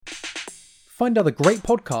Find other great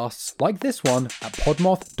podcasts like this one at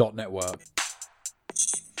podmoth.network.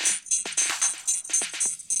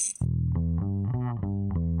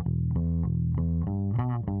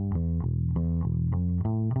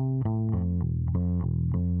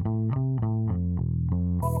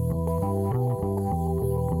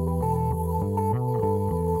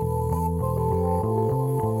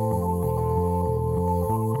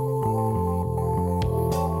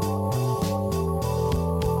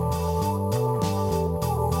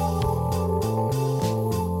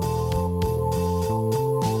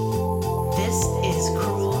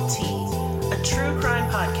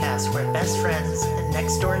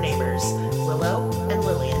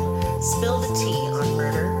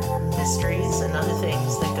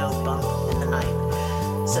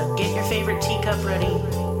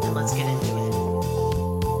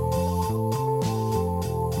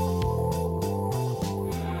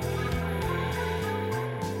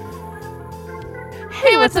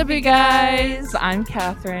 What's up, you guys? I'm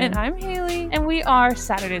Catherine. And I'm Haley. And we are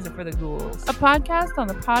Saturdays Are for the Ghouls, A podcast on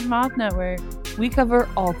the Podmoth Network. We cover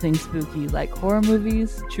all things spooky, like horror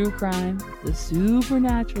movies, true crime, the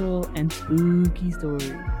supernatural, and spooky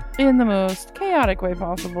stories. In the most chaotic way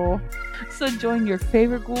possible. So join your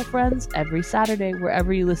favorite ghoul friends every Saturday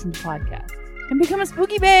wherever you listen to podcasts. And become a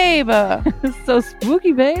spooky babe! So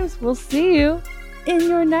spooky babes, we'll see you in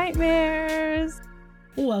your nightmares!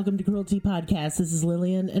 Welcome to Cruelty Podcast. This is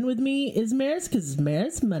Lillian, and with me is Merris, because it's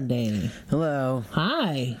Merris Monday. Hello.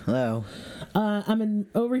 Hi. Hello. I'm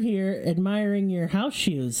over here admiring your house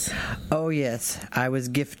shoes. Oh, yes. I was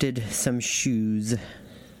gifted some shoes.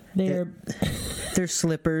 They're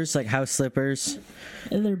slippers, like house slippers.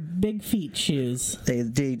 They're big feet shoes. They're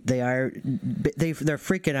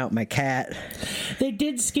freaking out my cat. They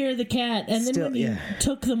did scare the cat, and then when you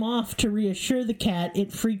took them off to reassure the cat,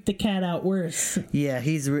 it freaked the cat out worse. Yeah,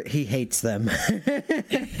 he hates them.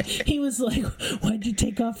 He was like, "Why'd you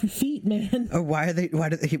take off your feet, man?" Or why do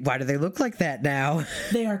they look like that now?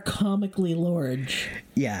 They are comically large.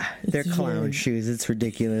 Yeah, they're clown shoes. It's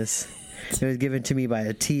ridiculous. It was given to me by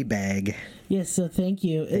a tea bag. Yes, so thank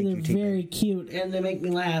you. They're very cute, and they make me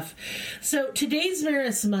laugh. So today's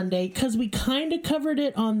Merris Monday, because we kind of covered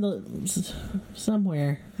it on the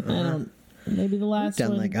somewhere. Maybe the last We've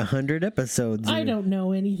done one. like 100 episodes. I don't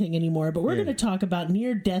know anything anymore, but we're going to talk about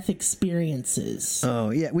near-death experiences. Oh,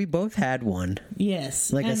 yeah. We both had one.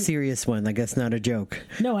 Yes. Like a serious one. Like, that's not a joke.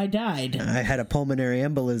 No, I died. I had a pulmonary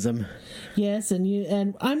embolism. Yes,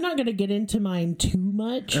 and I'm not going to get into mine too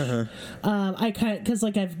much. I kind of, because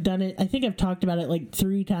like I've done it, I think I've talked about it like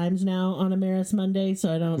 3 times now on a Merris Monday,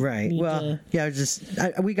 so I don't need to...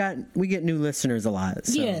 Yeah, we get new listeners a lot.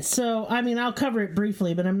 So. Yeah, so I mean, I'll cover it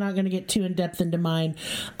briefly, but I'm not going to get too in depth into mine.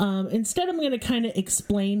 Instead, I'm going to kind of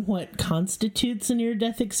explain what constitutes a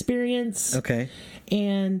near-death experience. Okay.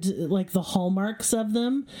 And like the hallmarks of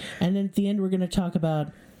them, and then at the end we're going to talk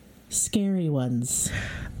about scary ones.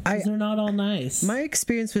 They're not all nice. My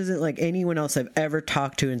experience wasn't like anyone else I've ever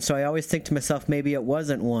talked to, and so I always think to myself, maybe it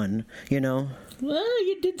wasn't one, you know? Well,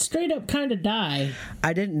 you did straight up kind of die.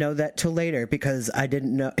 I didn't know that till later because I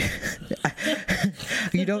didn't know.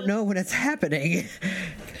 You don't know when it's happening.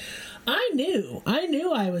 I knew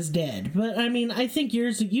I was dead, but I mean, I think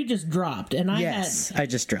you just dropped, and I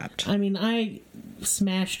just dropped. I mean, I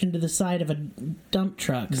smashed into the side of a dump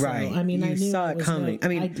truck. So, right. I mean, I knew saw it coming.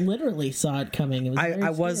 I literally saw it coming. It was I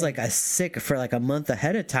was like sick for like a month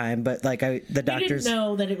ahead of time, but like the doctors you didn't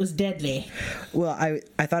know that it was deadly. Well,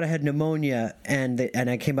 I thought I had pneumonia, and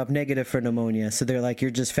I came up negative for pneumonia, so they're like, "You're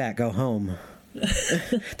just fat. Go home."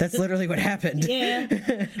 That's literally what happened. Yeah.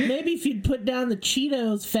 Maybe if you'd put down the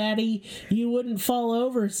Cheetos, fatty, you wouldn't fall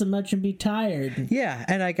over so much and be tired. Yeah,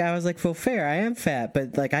 and I was like, well, fair, I am fat,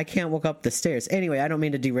 but like I can't walk up the stairs. Anyway, I don't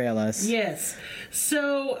mean to derail us. Yes.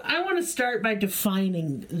 So I want to start by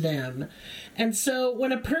defining them. And so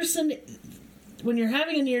when you're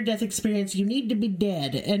having a near-death experience, you need to be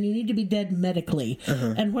dead, and you need to be dead medically.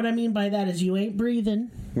 And what I mean by that is you ain't breathing.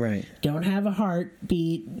 Right. Don't have a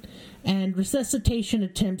heartbeat. And resuscitation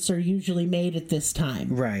attempts are usually made at this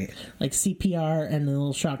time. Right. Like CPR and the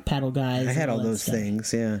little shock paddle guys. I had all those stuff.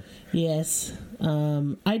 things, yeah. Yes.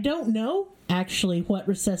 I don't know actually what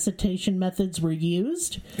resuscitation methods were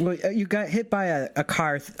used. Well, you got hit by a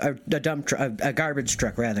car, a dump truck, a garbage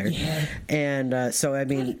truck rather. Yeah. And so I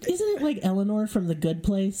mean, isn't it like Eleanor from The Good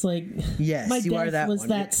Place? Like, yes, my you death are that was one.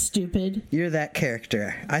 that stupid. You're that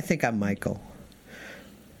character. I think I'm Michael.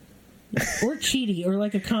 Or Chidi, or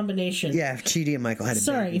like a combination. Yeah, Chidi and Michael had a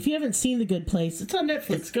Sorry, baby. If you haven't seen The Good Place, it's on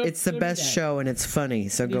Netflix. It's the best show, and it's funny,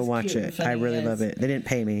 so go watch it. I really love it. They didn't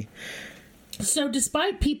pay me. So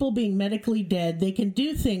despite people being medically dead, they can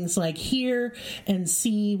do things like hear and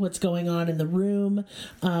see what's going on in the room.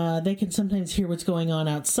 They can sometimes hear what's going on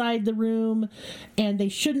outside the room. And they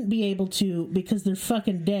shouldn't be able to because they're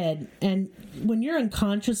fucking dead. And when you're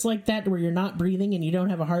unconscious like that, where you're not breathing and you don't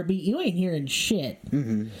have a heartbeat, you ain't hearing shit.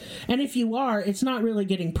 Mm-hmm. And if you are, it's not really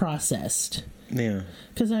getting processed. Yeah.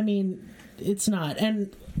 Because, I mean, it's not.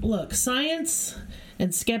 And look, science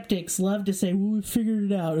and skeptics love to say, well, we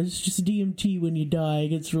figured it out. It's just DMT when you die. It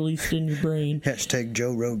gets released in your brain. Hashtag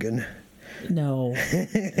Joe Rogan. No.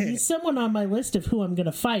 He's someone on my list of who I'm going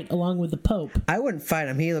to fight along with the Pope. I wouldn't fight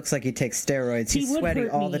him. He looks like he takes steroids. He's sweaty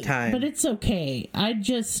all the time. But it's okay. I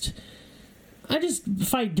just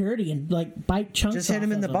fight dirty and like bite chunks Just hit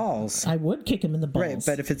him in the balls. I would kick him in the balls. Right,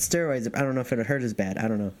 but if it's steroids, I don't know if it'll hurt as bad. I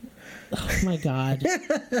don't know. Oh, my God.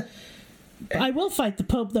 I will fight the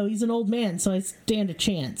Pope, though. He's an old man, so I stand a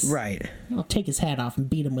chance. Right. I'll take his hat off and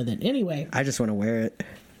beat him with it. Anyway. I just want to wear it.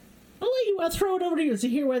 I'll throw it over to you. So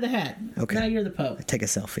here, wear the hat. Okay. Now you're the Pope. Take a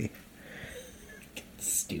selfie.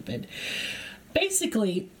 Stupid.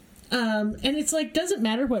 Basically, and it's like, doesn't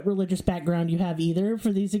matter what religious background you have either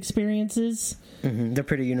for these experiences. Mm-hmm. They're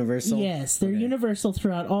pretty universal. Yes, they're universal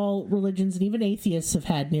throughout all religions, and even atheists have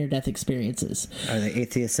had near-death experiences. Are they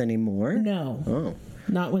atheists anymore? No. Oh.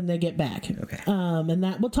 Not when they get back. Okay. And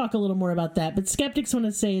that we'll talk a little more about that. But skeptics want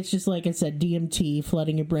to say it's just like I said, DMT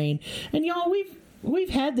flooding your brain. And y'all, we've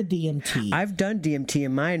had the DMT. I've done DMT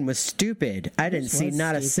and mine was stupid. I didn't see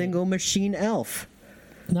not a single machine elf.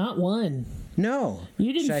 Not one. No.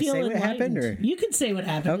 You didn't Should feel I say enlightened. what happened? Or? You can say what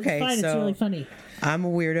happened. Okay, it's fine. so it's really funny. I'm a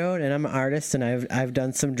weirdo and I'm an artist and I've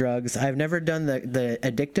done some drugs. I've never done the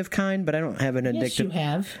addictive kind, but I don't have an addictive. Yes, you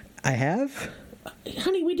have. I have?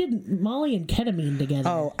 Honey, we did Molly and ketamine together.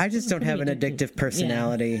 Oh, I just don't have an addictive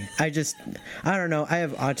personality. Yeah. I don't know. I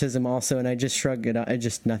have autism also, and I just shrugged it off.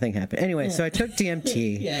 Nothing happened. Anyway, so I took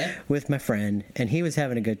DMT with my friend, and he was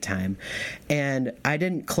having a good time. And I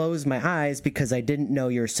didn't close my eyes because I didn't know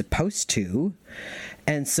you're supposed to.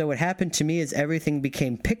 And so what happened to me is everything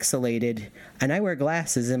became pixelated, and I wear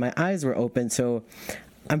glasses, and my eyes were open, so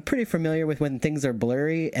I'm pretty familiar with when things are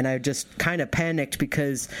blurry, and I just kind of panicked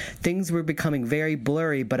because things were becoming very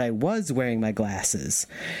blurry, but I was wearing my glasses.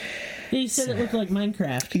 You said it looked like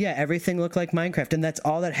Minecraft. Yeah, everything looked like Minecraft, and that's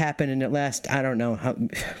all that happened, and it lasted, I don't know,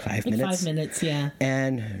 5 minutes? 5 minutes, yeah.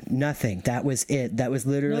 And nothing. That was it. That was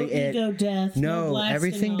literally it. No ego death. No,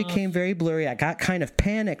 everything became very blurry. I got kind of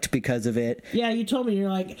panicked because of it. Yeah, you told me, you're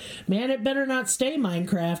like, man, it better not stay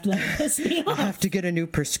Minecraft. That pissed me off. I'll have to get a new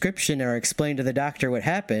prescription or explain to the doctor what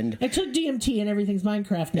happened. I took DMT and everything's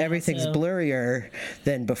Minecraft now. Everything's blurrier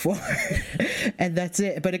than before. And that's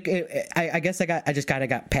it. But I guess I just kind of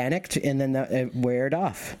got panicked. And then it weared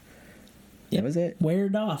off. That was it.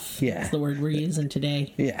 Weared off. Yeah. That's the word we're using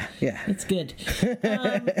today. Yeah. It's good.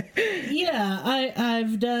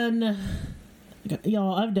 I've done...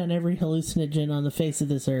 Y'all, I've done every hallucinogen on the face of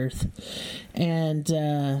this earth. And,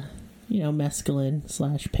 mescaline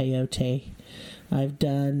 / peyote. I've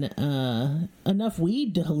done enough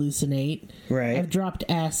weed to hallucinate. Right. I've dropped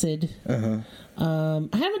acid. Uh-huh. I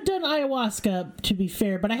haven't done ayahuasca, to be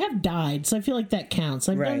fair, but I have died, so I feel like that counts.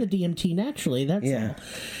 I've done the DMT naturally, that's all.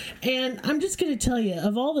 And I'm just going to tell you,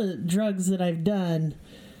 of all the drugs that I've done,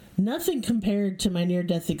 nothing compared to my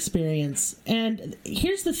near-death experience. And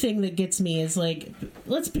here's the thing that gets me is, like,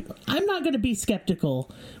 I'm not going to be skeptical.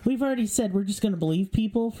 We've already said we're just going to believe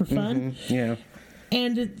people for fun. Mm-hmm. Yeah.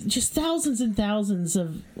 And just thousands and thousands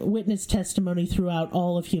of witness testimony throughout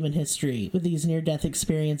all of human history with these near-death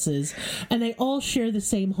experiences. And they all share the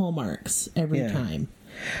same hallmarks every time.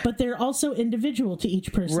 But they're also individual to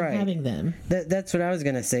each person having them. That's what I was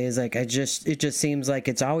gonna say. Is like it just seems like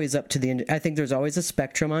it's always up to the. I think there's always a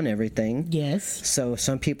spectrum on everything. Yes. So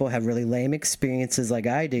some people have really lame experiences, like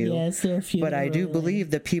I do. Yes, there are a few. But I do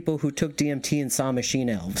believe that people who took DMT and saw machine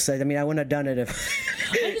elves. I mean, I wouldn't have done it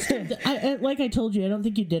if. Like I told you, I don't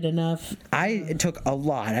think you did enough. I took a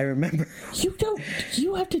lot. I remember. You don't.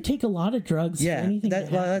 You have to take a lot of drugs. Yeah. For anything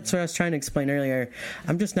That's what I was trying to explain earlier.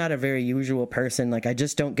 I'm just not a very usual person. Like I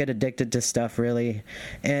just don't get addicted to stuff really,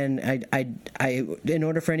 and I in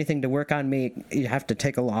order for anything to work on me, you have to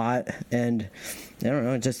take a lot, and I don't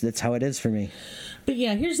know, that's how it is for me. But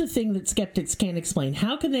yeah, here's the thing that skeptics can't explain.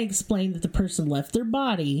 How can they explain that the person left their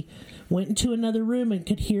body, went into another room, and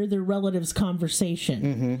could hear their relative's conversation?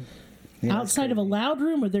 Mm-hmm. Yeah, outside of a loud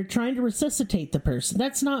room where they're trying to resuscitate the person?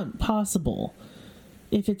 That's not possible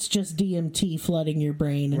if it's just DMT flooding your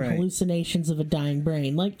brain and hallucinations of a dying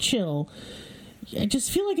brain. Like, chill. I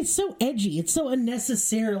just feel like it's so edgy. It's so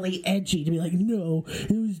unnecessarily edgy to be like, no,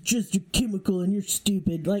 it was just a chemical and you're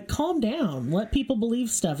stupid. Like, calm down. Let people believe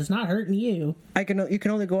stuff. It's not hurting you. You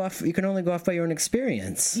can only go off by your own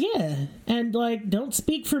experience. Yeah. And, like, don't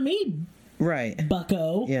speak for me, right,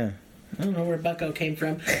 bucko. Yeah. I don't know where bucko came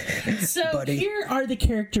from. So Buddy. Here are the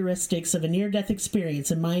characteristics of a near-death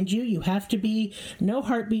experience. And mind you have to be no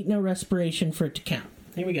heartbeat, no respiration for it to count.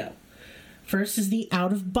 Here we go. First is the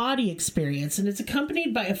out-of-body experience, and it's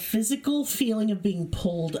accompanied by a physical feeling of being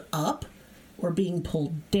pulled up or being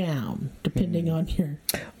pulled down, depending on your...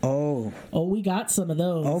 Oh, we got some of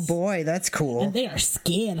those. Oh, boy, that's cool. And they are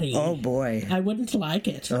scary. Oh, boy. I wouldn't like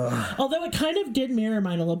it. Although it kind of did mirror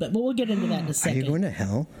mine a little bit, but we'll get into that in a second. Are you going to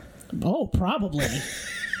hell? Oh, probably.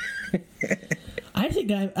 I think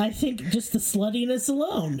just the sluttiness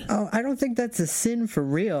alone. Oh, I don't think that's a sin for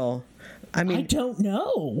real. I mean, I don't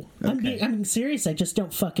know. Okay. I'm serious. I just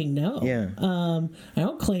don't fucking know. Yeah. I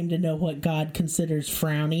don't claim to know what God considers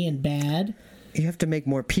frowny and bad. You have to make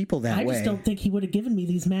more people that way. I just don't think he would have given me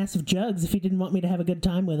these massive jugs if he didn't want me to have a good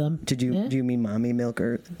time with them. Do you mean mommy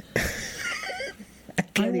milker?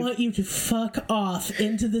 I want you to fuck off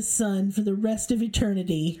into the sun for the rest of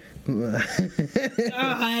eternity.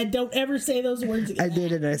 Don't ever say those words again. I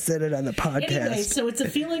did it. I said it on the podcast. Anyway, so it's a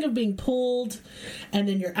feeling of being pulled, and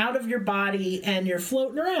then you're out of your body, and you're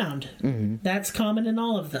floating around. Mm-hmm. That's common in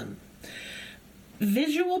all of them.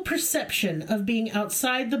 Visual perception of being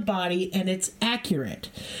outside the body, and it's accurate.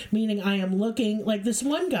 Meaning I am looking... Like this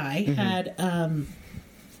one guy had...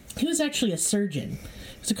 he was actually a surgeon.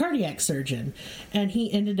 He was a cardiac surgeon, and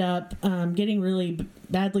he ended up getting really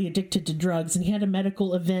badly addicted to drugs, and he had a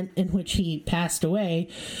medical event in which he passed away.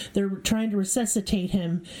 They were trying to resuscitate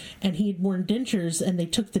him, and he had worn dentures, and they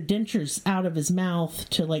took the dentures out of his mouth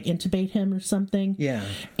to, like, intubate him or something. Yeah.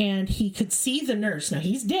 And he could see the nurse. Now,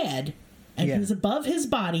 he's dead, and he's above his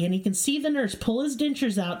body, and he can see the nurse pull his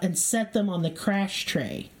dentures out and set them on the crash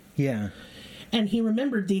tray. Yeah. And he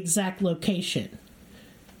remembered the exact location.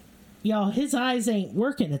 Y'all, his eyes ain't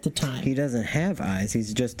working at the time. He doesn't have eyes.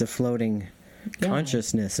 He's just a floating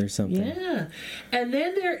consciousness or something. Yeah. And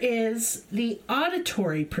then there is the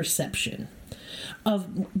auditory perception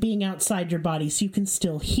of being outside your body, so you can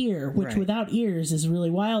still hear, which without ears is really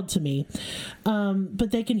wild to me. But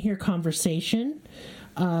they can hear conversation.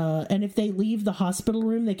 And if they leave the hospital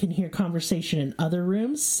room, they can hear conversation in other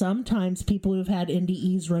rooms. Sometimes people who've had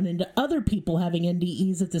NDEs run into other people having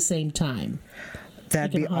NDEs at the same time.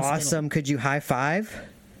 That'd be awesome. Could you high five?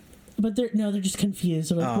 But they're just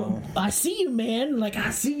confused. They're like, well, I see you, man. Like,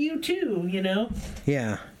 I see you too, you know?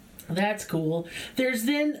 Yeah. That's cool. There's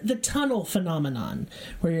then the tunnel phenomenon,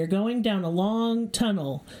 where you're going down a long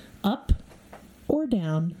tunnel, up or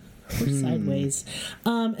down or sideways.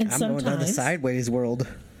 And I'm sometimes going down the sideways world.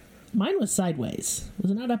 Mine was sideways.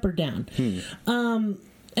 Was it not up or down?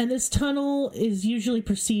 And this tunnel is usually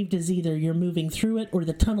perceived as either you're moving through it or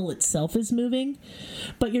the tunnel itself is moving.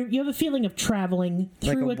 But you have a feeling of traveling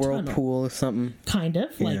through like a whirlpool or something. Kind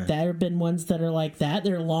of. Like that. There have been ones that are like that.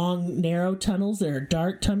 There are long, narrow tunnels. There are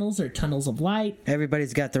dark tunnels. There are tunnels of light.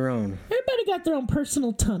 Everybody's got their own. Everybody got their own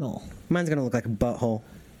personal tunnel. Mine's going to look like a butthole.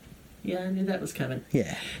 Yeah, I knew that was coming.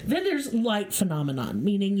 Yeah. Then there's light phenomenon,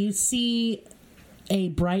 meaning you see a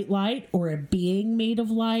bright light or a being made of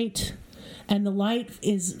light. And the light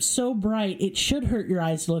is so bright, it should hurt your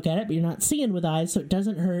eyes to look at it, but you're not seeing with eyes, so it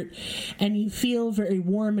doesn't hurt. And you feel very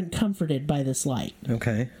warm and comforted by this light.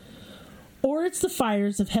 Okay. Or it's the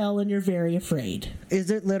fires of hell and you're very afraid.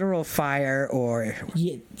 Is it literal fire or...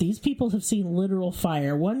 Yeah, these people have seen literal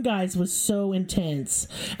fire. One guy's was so intense.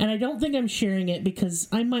 And I don't think I'm sharing it because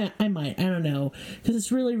I don't know. Because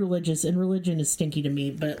it's really religious, and religion is stinky to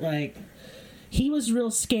me, but like... He was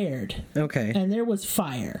real scared. Okay. And there was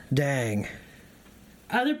fire. Dang.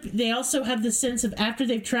 They also have the sense of after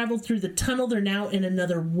they've traveled through the tunnel, they're now in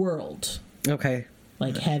another world. Okay.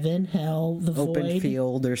 Like heaven, hell, the void. Open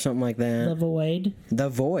field or something like that. The void. The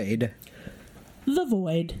void. The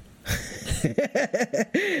void.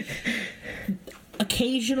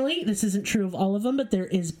 Occasionally, this isn't true of all of them, but there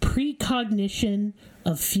is precognition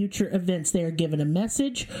of future events. They are given a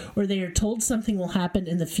message, or they are told something will happen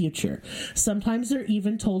in the future. Sometimes they're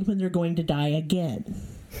even told when they're going to die again.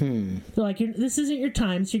 They're like, this isn't your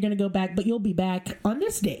time, so you're going to go back, but you'll be back on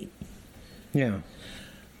this date. Yeah.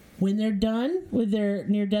 When they're done with their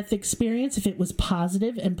near-death experience, if it was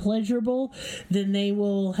positive and pleasurable, then they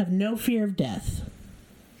will have no fear of death.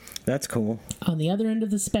 That's cool. On the other end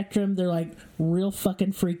of the spectrum, they're like real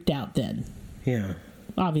fucking freaked out then. Yeah.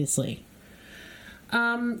 Obviously.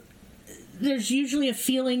 There's usually a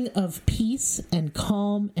feeling of peace and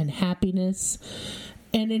calm and happiness.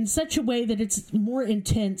 and in such a way that it's more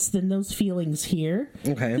intense than those feelings here.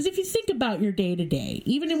 Okay. Because if you think about your day to day,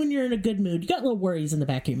 even when you're in a good mood, you got little worries in the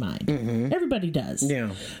back of your mind. Mm-hmm. Everybody does.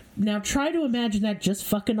 Yeah. Now try to imagine that just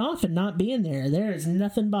fucking off and not being there. There is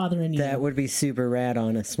nothing bothering you. That would be super rad,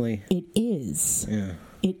 honestly. It is. Yeah.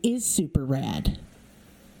 It is super rad.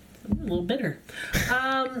 I'm a little bitter.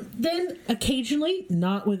 Then occasionally,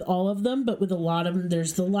 not with all of them, but with a lot of them,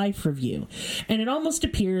 there's the life review. And it almost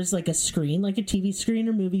appears like a screen, like a TV screen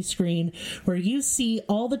or movie screen, where you see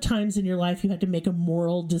all the times in your life you had to make a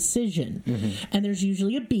moral decision. Mm-hmm. And there's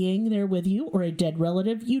usually a being there with you or a dead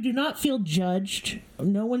relative. You do not feel judged.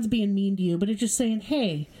 No one's being mean to you, but it's just saying,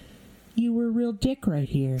 hey, you were a real dick right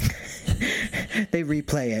here. They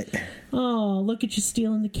replay it. Oh, look at you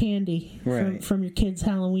stealing the candy from your kid's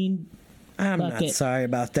Halloween I'm bucket. not sorry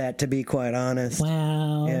about that, to be quite honest.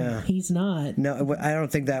 Wow. Yeah. He's not. No, I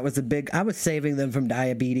don't think that was a big... I was saving them from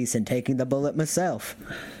diabetes and taking the bullet myself.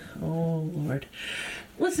 Oh, Lord.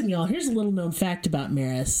 Listen, y'all, here's a little known fact about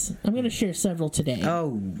Merris. I'm going to share several today.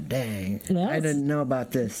 Oh, dang. I didn't know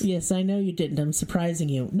about this. Yes, I know you didn't. I'm surprising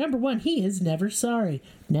you. Number one, he is never sorry.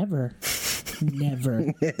 Never.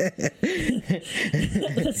 Never.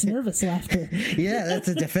 That's nervous laughter. Yeah, that's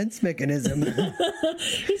a defense mechanism.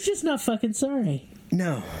 He's just not fucking sorry.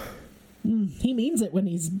 No. He means it when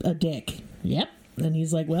he's a dick. Yep. And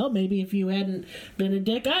he's like, well, maybe if you hadn't been a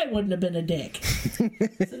dick, I wouldn't have been a dick. So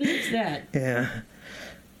there's that. Yeah.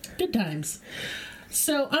 Good times.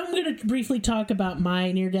 So I'm going to briefly talk about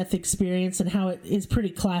my near-death experience and how it is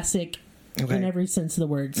pretty classic in every sense of the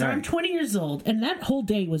word. So I'm 20 years old, and that whole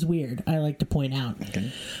day was weird, I like to point out.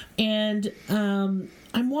 Okay. And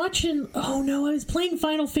I'm watching... Oh, no, I was playing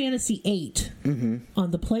Final Fantasy VIII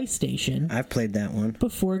on the PlayStation. I've played that one.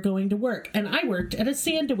 Before going to work. And I worked at a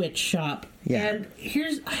sandwich shop. Yeah. And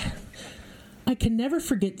here's... I can never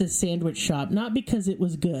forget this sandwich shop, not because it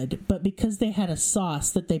was good, but because they had a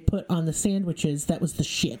sauce that they put on the sandwiches that was the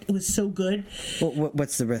shit. It was so good.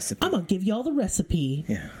 What's the recipe? I'm going to give you all the recipe.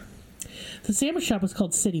 Yeah. The sandwich shop was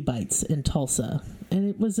called City Bites in Tulsa, and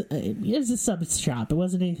it was a sub shop. It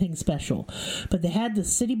wasn't anything special, but they had the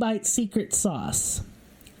City Bites secret sauce.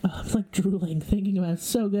 Oh, I'm like drooling thinking about it. It's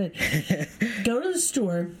so good. Go to the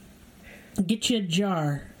store, get you a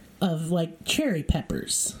jar of like cherry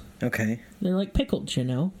peppers. Okay. They're like pickled, you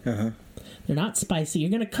know. Uh-huh. They're not spicy.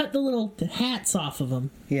 You're going to cut the little hats off of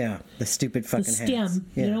them. Yeah, the stupid fucking the stem. hats.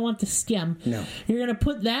 Yeah. You don't want the stem. No. You're going to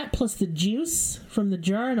put that plus the juice from the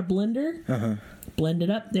jar in a blender. Uh-huh. Blend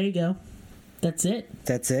it up. There you go. That's it.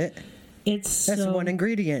 That's it? That's one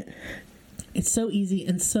ingredient. It's so easy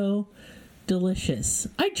and so delicious.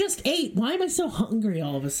 I just ate. Why am I so hungry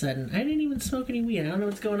all of a sudden? I didn't even smoke any weed. I don't know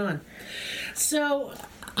what's going on. So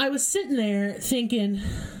I was sitting there thinking,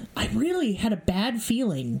 I really had a bad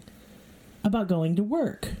feeling about going to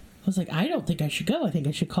work. I was like, I don't think I should go. I think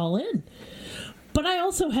I should call in. But I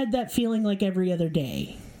also had that feeling like every other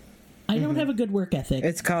day. I don't have a good work ethic.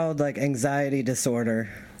 It's called like anxiety disorder.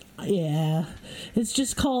 Yeah. It's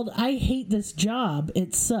just called, I hate this job.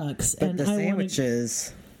 It sucks. But and the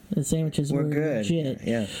sandwiches... The sandwiches were good. Legit.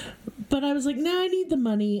 Yeah. But I was like, I need the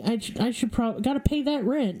money. I should probably... Got to pay that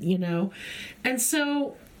rent, you know? And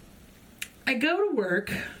so I go to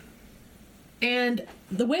work... And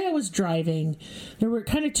the way I was driving, there were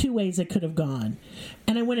kind of two ways I could have gone.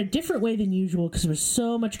 And I went a different way than usual because there was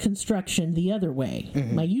so much construction the other way,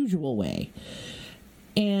 my usual way.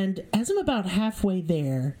 And as I'm about halfway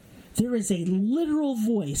there, there is a literal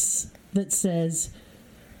voice that says,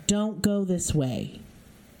 don't go this way.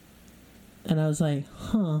 And I was like,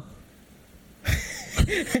 huh.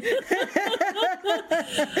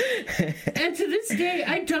 And to this day,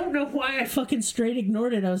 I don't know why I fucking straight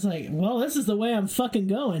ignored it. I was like, well, this is the way I'm fucking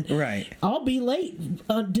going. Right. I'll be late,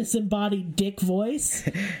 disembodied dick voice.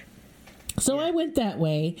 So I went that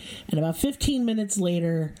way, and about 15 minutes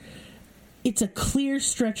later, it's a clear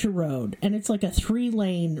stretch of road, and it's like a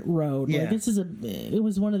 3-lane road. Yeah. Like it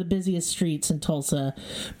was one of the busiest streets in Tulsa,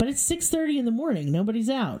 but it's 6:30 in the morning. Nobody's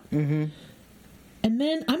out. Mm-hmm. And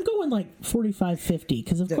then I'm going like 45, 50,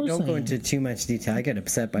 because of course don't go into too much detail. I get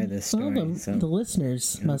upset by this story. Well, the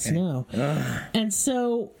listeners must know. Ugh. And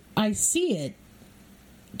so I see it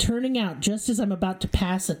turning out just as I'm about to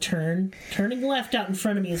pass a turn. Turning left out in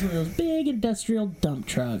front of me is one of those big industrial dump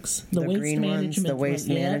trucks. The green ones, the waste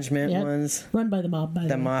management ones. Run by the mob, by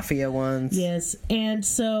the way. Mafia ones. Yes. And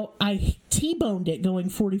so I T-boned it going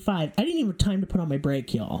 45. I didn't even have time to put on my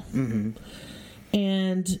brake, y'all. Mm-hmm.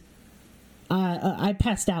 And I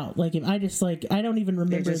passed out. Like, if I just, like, I don't even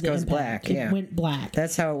remember It just goes impact. black, yeah. It went black.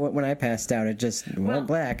 That's how when I passed out, it just went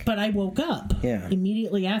black. But I woke up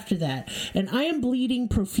immediately after that. And I am bleeding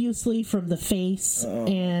profusely from the face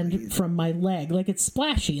and from my leg. Like, it's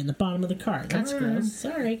splashy in the bottom of the car. That's gross.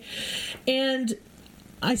 Sorry. And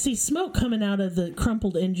I see smoke coming out of the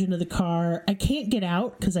crumpled engine of the car. I can't get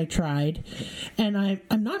out because I tried. And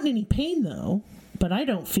I'm not in any pain, though. But I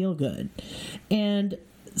don't feel good. And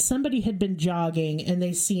somebody had been jogging and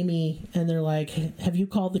they see me and they're like, have you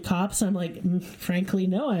called the cops? I'm like, frankly,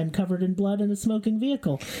 no, I am covered in blood in a smoking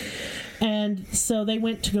vehicle. And so they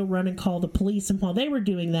went to go run and call the police. And while they were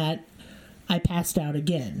doing that, I passed out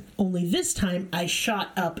again. Only this time I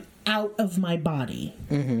shot up out of my body.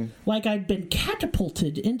 Mm-hmm. Like I'd been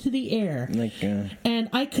catapulted into the air. Like and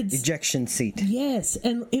I could... ejection seat. Yes,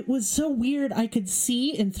 and it was so weird. I could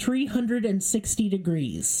see in 360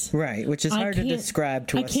 degrees. Right, which is hard to describe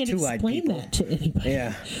to us two-eyed people. I can't explain that to anybody.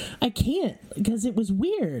 Yeah. I can't, because it was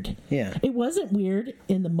weird. Yeah. It wasn't weird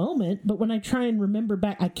in the moment, but when I try and remember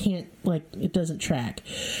back, I can't, like, it doesn't track.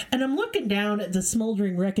 And I'm looking down at the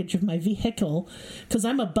smoldering wreckage of my vehicle, because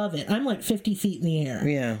I'm above it. I'm like 50 feet in the air.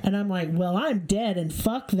 Yeah. And I'm like, well, I'm dead, and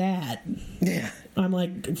fuck that. Yeah. I'm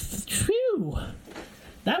like, phew.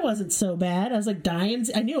 That wasn't so bad. I was like dying.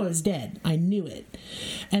 I knew I was dead. I knew it.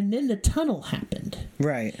 And then the tunnel happened.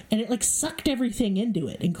 Right. And it like sucked everything into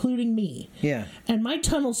it, including me. Yeah. And my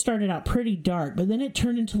tunnel started out pretty dark, but then it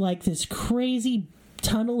turned into like this crazy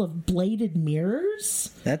tunnel of bladed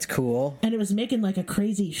mirrors. That's cool. And it was making like a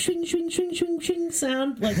crazy swing, swing, swing, swing, swing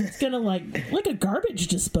sound. Like it's gonna like a garbage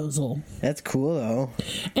disposal. That's cool though.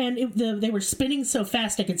 And they were spinning so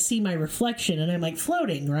fast I could see my reflection, and I'm like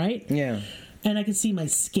floating, right? Yeah. And I could see my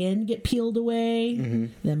skin get peeled away,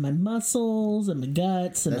 then my muscles and my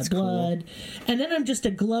guts and my blood. Cool. And then I'm just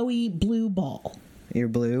a glowy blue ball. You're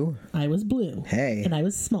blue? I was blue. Hey. And I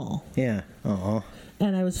was small. Yeah. Aw.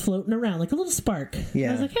 And I was floating around like a little spark. Yeah.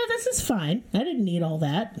 I was like, yeah, this is fine. I didn't need all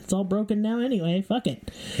that. It's all broken now anyway. Fuck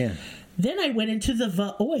it. Yeah. Then I went into the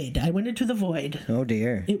void. Oh,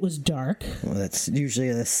 dear. It was dark. Well, that's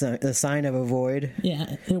usually the sign of a void.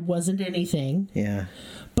 Yeah. There wasn't anything. Yeah.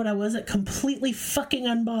 But I wasn't completely fucking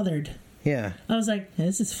unbothered. Yeah. I was like,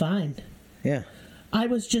 this is fine. Yeah. I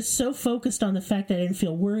was just so focused on the fact that I didn't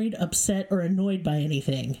feel worried, upset, or annoyed by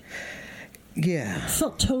anything. Yeah. I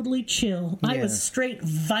felt totally chill. Yeah. I was straight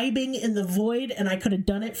vibing in the void, and I could have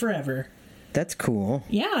done it forever. That's cool.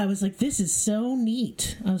 Yeah, I was like, this is so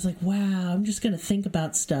neat. I was like, wow, I'm just going to think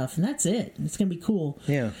about stuff, and that's it. It's going to be cool.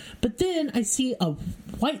 Yeah. But then I see a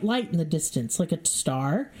white light in the distance, like a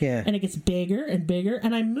star. Yeah. And it gets bigger and bigger,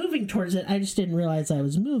 and I'm moving towards it. I just didn't realize I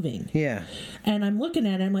was moving. Yeah. And I'm looking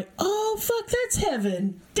at it, I'm like, oh, fuck, that's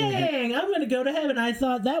heaven. Dang, I'm going to go to heaven. I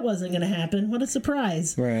thought that wasn't going to happen. What a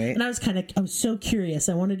surprise. Right. And I was so curious.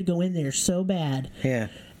 I wanted to go in there so bad. Yeah.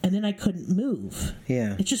 And then I couldn't move.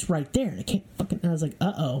 Yeah. It's just right there. And I can't fucking... I was like,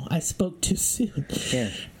 uh-oh, I spoke too soon. Yeah.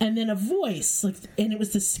 And then a voice, like, and it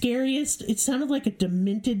was the scariest... It sounded like a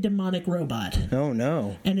demented demonic robot. Oh,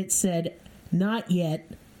 no. And it said, not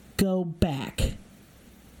yet, go back.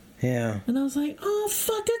 Yeah. And I was like, oh,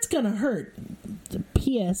 fuck, it's gonna hurt.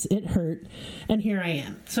 P.S. It hurt. And here I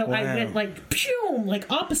am. So wow. I went like, pew,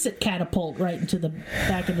 like opposite catapult right into the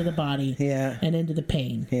back into the body. Yeah. And into the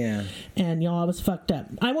pain. Yeah. And y'all, I was fucked up.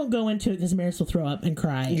 I won't go into it because Merris will throw up and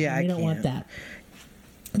cry. Yeah, and we don't want that.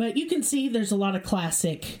 But you can see there's a lot of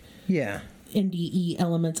classic... Yeah. NDE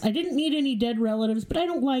elements. I didn't meet any dead relatives, but I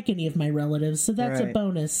don't like any of my relatives, so that's a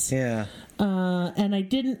bonus. Yeah. And I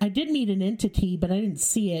did meet an entity, but I didn't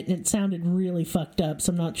see it, and it sounded really fucked up,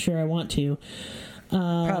 so I'm not sure I want to.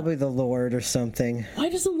 Probably the Lord or something. Why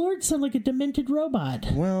does the Lord sound like a demented robot?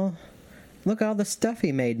 Well, look at all the stuff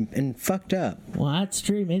he made and fucked up. Well, that's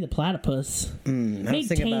true. He made the platypus. I was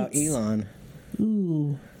thinking about Elon.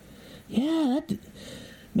 Ooh. Yeah, that...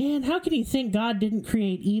 Man, how can you think God didn't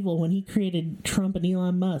create evil when he created Trump and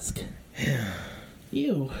Elon Musk? Yeah.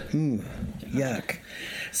 Ew. Yuck.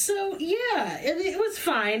 So, yeah, it was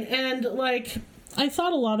fine. And, like, I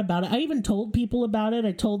thought a lot about it. I even told people about it.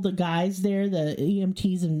 I told the guys there, the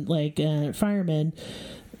EMTs and, like, firemen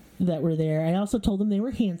that were there. I also told them they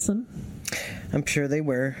were handsome. I'm sure they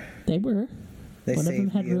were. They were. One of them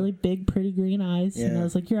had really big, pretty green eyes. Yeah. And I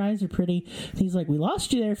was like, your eyes are pretty. And he's like, we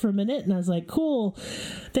lost you there for a minute. And I was like, cool.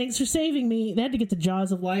 Thanks for saving me. They had to get the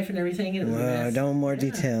jaws of life and everything. And no more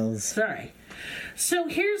details. Sorry. So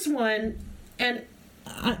here's one. And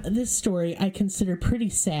this story I consider pretty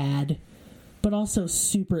sad, but also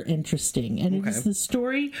super interesting. And it is the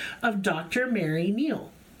story of Dr. Mary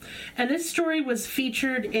Neal. And this story was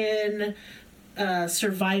featured in...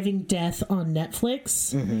 Surviving Death on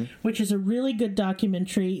Netflix, which is a really good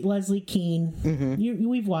documentary. Leslie Kean,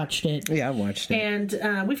 we've watched it. Yeah, I've watched it.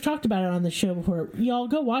 And we've talked about it on the show before. Y'all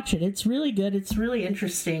go watch it. It's really good. It's really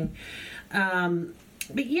interesting.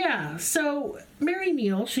 But yeah, so Mary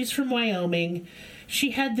Neal, she's from Wyoming.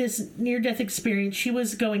 She had this near-death experience. She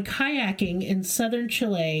was going kayaking in southern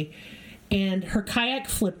Chile, and her kayak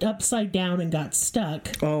flipped upside down and got stuck.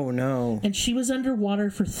 Oh, no. And she was underwater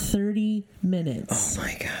for 30 minutes. Oh,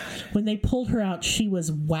 my God. When they pulled her out, she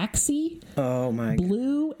was waxy, Oh, my God.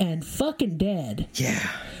 blue, and fucking dead. Yeah.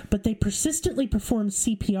 But they persistently performed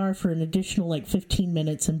CPR for an additional, 15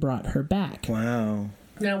 minutes and brought her back. Wow.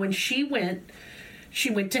 Now, when she went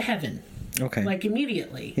to heaven. Okay.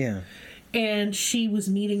 Immediately. Yeah. And she was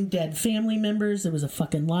meeting dead family members. There was a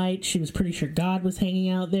fucking light. She was pretty sure God was hanging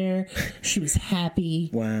out there. She was happy.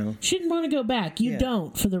 Wow. She didn't want to go back. You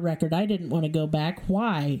don't, for the record. I didn't want to go back.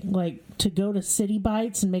 Why? To go to City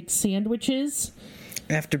Bites and make sandwiches?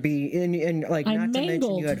 After being not to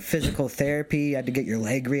mention you had physical therapy, you had to get your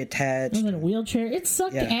leg reattached. I was in a wheelchair. It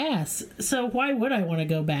sucked ass. So why would I want to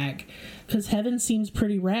go back? Because heaven seems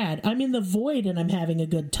pretty rad. I'm in the void and I'm having a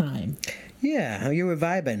good time. Yeah, you were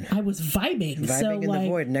vibing. I was vibing. Vibing in the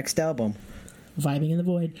void. Next album. Vibing in the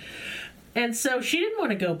void. And so she didn't want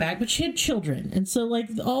to go back, but she had children. And so,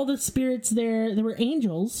 all the spirits there were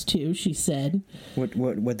angels, too, she said.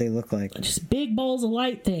 What they look like? Just big balls of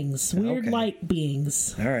light things. Weird light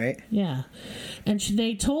beings. All right. Yeah. And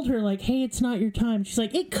they told her, hey, it's not your time. She's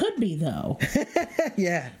like, it could be, though.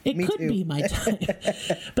 Yeah, it could be my time.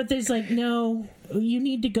 But there's no, you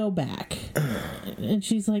need to go back. And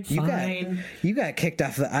she's like, fine. You got kicked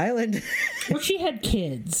off the island. Well, she had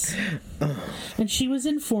kids. And she was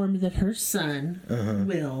informed that her son,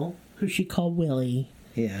 Will, who she called Willie,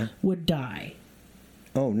 would die.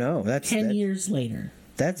 Oh, no. That's 10 years later.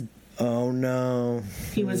 Oh, no.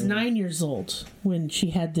 He was 9 years old when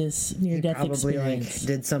she had this near-death experience.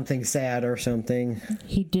 Probably, did something sad or something.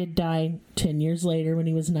 He did die 10 years later when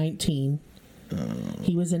he was 19.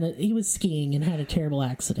 He was skiing and had a terrible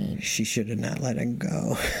accident. She should have not let him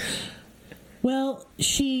go. Well,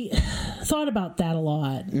 she thought about that a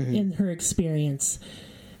lot in her experience.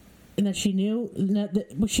 And that she knew that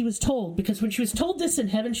she was told, because when she was told this in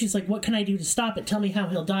heaven, she's like, what can I do to stop it? Tell me how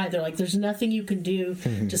he'll die. They're like, there's nothing you can do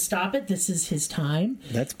to stop it. This is his time.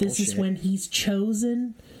 This is when he's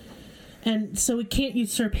chosen. And so it can't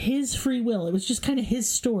usurp his free will. It was just kind of his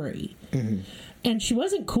story. And she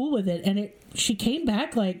wasn't cool with it. And she came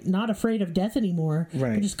back not afraid of death anymore,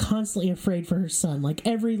 right? But just constantly afraid for her son.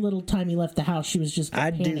 Every little time he left the house, she was just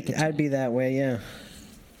I'd be that way, yeah.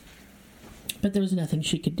 But there was nothing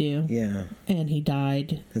she could do. Yeah. And he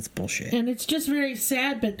died. That's bullshit. And it's just very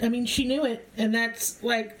sad, but she knew it, and that's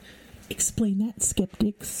explain that,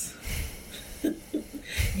 skeptics.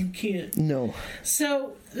 You can't. No.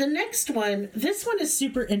 So the next one, this one is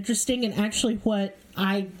super interesting, and actually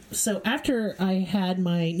after I had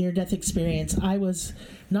my near-death experience, I was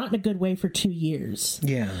not in a good way for 2 years.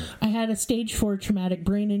 Yeah. I had a stage 4 traumatic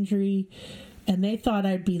brain injury, and they thought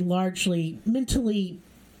I'd be largely mentally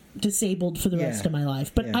disabled for the rest of my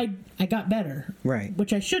life. But I got better. Right.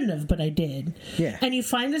 Which I shouldn't have, but I did. Yeah. And you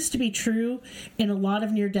find this to be true in a lot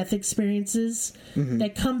of near-death experiences. They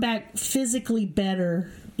come back physically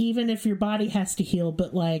better, even if your body has to heal,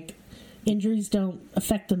 but injuries don't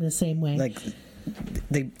affect them the same way.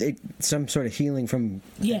 They some sort of healing from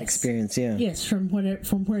that experience, yeah. Yes, from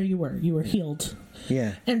where you were healed.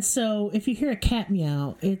 Yeah. And so if you hear a cat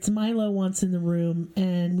meow, it's Milo once in the room,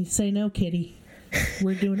 and we say, no, kitty.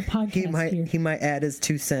 We're doing a podcast here. He might add his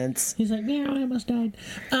 2 cents. He's like, meow, I almost died.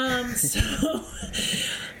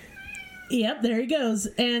 Yep, there he goes.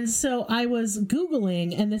 And so I was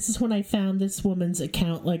Googling, and this is when I found this woman's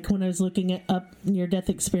account, when I was looking up near-death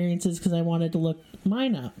experiences, because I wanted to look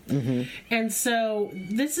mine up. And so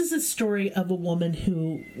this is a story of a woman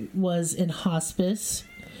who was in hospice.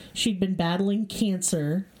 She'd been battling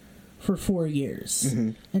cancer for 4 years.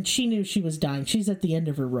 And she knew she was dying. She's at the end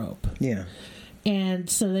of her rope. Yeah. And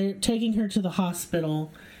so they're taking her to the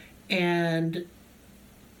hospital, and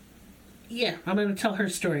I'm going to tell her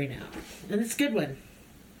story now. And it's a good one.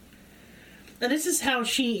 And this is how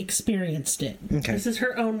she experienced it. Okay. This is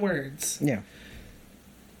her own words. Yeah.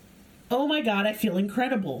 Oh my God, I feel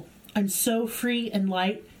incredible. I'm so free and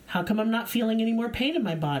light. How come I'm not feeling any more pain in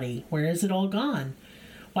my body? Where is it all gone?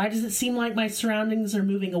 Why does it seem like my surroundings are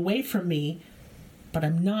moving away from me, but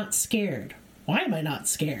I'm not scared? Why am I not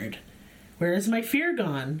scared? Where is my fear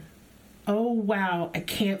gone? Oh, wow, I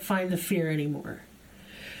can't find the fear anymore.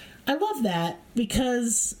 I love that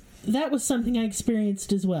because that was something I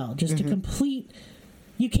experienced as well. Just a complete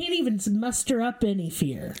You can't even muster up any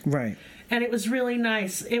fear. Right. And it was really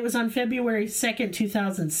nice. It was on February 2nd,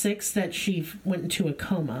 2006 that she went into a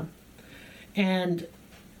coma. And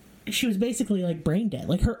she was basically like brain dead.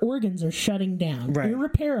 Like her organs are shutting down. Right.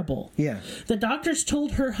 Irreparable. Yeah. The doctors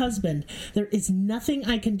told her husband, there is nothing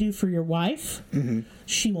I can do for your wife. Mm-hmm.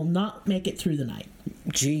 She will not make it through the night.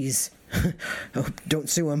 Jeez. Oh, don't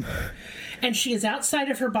sue him. And she is outside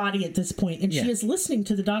of her body at this point, and she is listening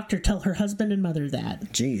to the doctor tell her husband and mother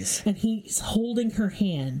that. Jeez. And he's holding her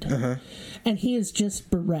hand. Uh-huh. And he is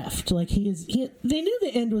just bereft. Like they knew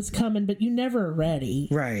the end was coming, but you never are ready.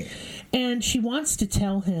 Right. And she wants to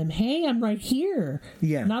tell him, hey, I'm right here.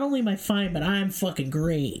 Yeah. Not only am I fine, but I'm fucking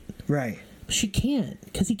great. Right. She can't,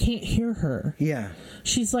 because he can't hear her. Yeah.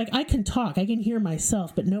 She's like, I can talk, I can hear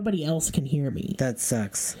myself, but nobody else can hear me. That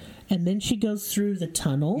sucks. And then she goes through the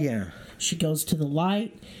tunnel. Yeah. She goes to the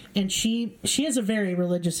light, and she has a very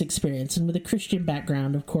religious experience, and with a Christian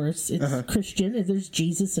background, of course. It's Christian, and there's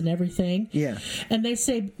Jesus and everything. Yeah. And they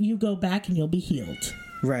say, you go back and you'll be healed.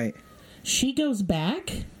 Right. She goes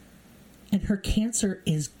back, and her cancer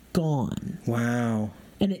is gone. Wow.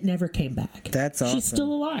 And it never came back. That's awesome. She's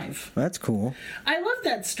still alive. That's cool. I love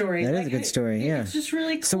that story. That is a good story, yeah. It's just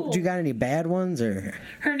really cool. So, do you got any bad ones, or?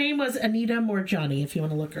 Her name was Anita Morjani, if you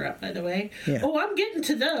want to look her up, by the way. Yeah. Oh, I'm getting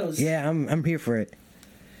to those. Yeah, I'm here for it.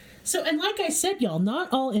 So, and like I said, y'all, not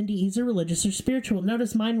all NDEs are religious or spiritual.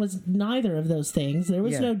 Notice mine was neither of those things. There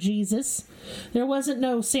was no Jesus. There wasn't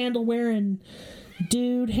no sandal-wearing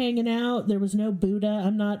dude hanging out. There was no Buddha.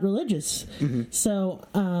 I'm not religious. Mm-hmm. So,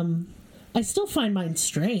 I still find mine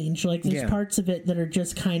strange. Like, there's parts of it that are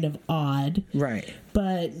just kind of odd. Right.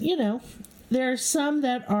 But, there are some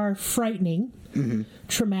that are frightening,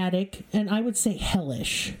 traumatic, and I would say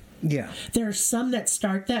hellish. Yeah. There are some that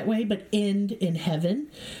start that way but end in heaven.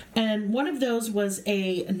 And one of those was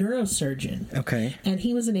a neurosurgeon. Okay. And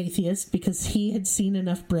he was an atheist because he had seen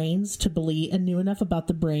enough brains to believe and knew enough about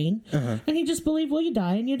the brain. Uh-huh. And he just believed, well, you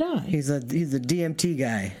die and you die. He's a DMT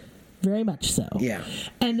guy. Very much so. Yeah.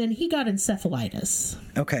 And then he got encephalitis.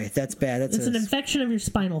 Okay, that's bad. It's an infection of your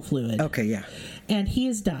spinal fluid. Okay, yeah. And he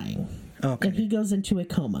is dying. Okay. And he goes into a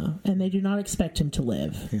coma, and they do not expect him to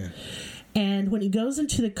live. Yeah. And when he goes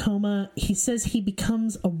into the coma, he says he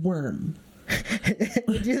becomes a worm.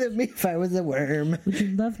 Would you love me if I was a worm? Would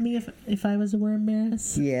you love me if I was a worm,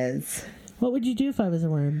 Merris? Yes. What would you do if I was a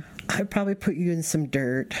worm? I'd probably put you in some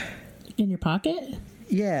dirt. In your pocket?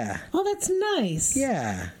 Yeah. Oh, that's nice.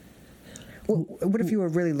 Yeah. Well, what if you were a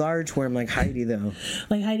really large worm like Heidi, though?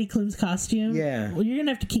 Like Heidi Klum's costume? Yeah. Well, you're going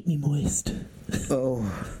to have to keep me moist. Oh.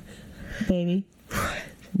 Baby.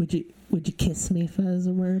 Would you kiss me if I was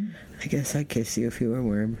a worm? I guess I'd kiss you if you were a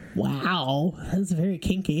worm. Wow. That's very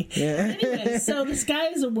kinky. Yeah. Anyway, so this guy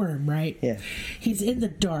is a worm, right? Yeah. He's in the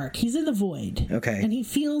dark. He's in the void. Okay. And he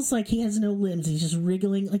feels like he has no limbs. He's just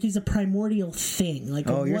wriggling like he's a primordial thing. Like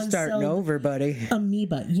you're starting over, buddy.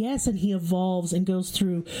 Amoeba. Yes, and he evolves and goes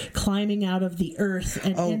through climbing out of the earth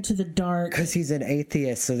and into the dark. Because he's an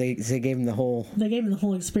atheist, so they gave him the whole... They gave him the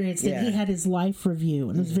whole experience. Then he had his life review,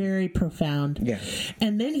 and it was very profound. Yeah.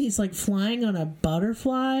 And then he's like flying on a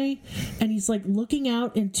butterfly, and he's like looking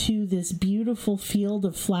out into this beautiful field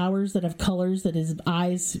of flowers that have colors that his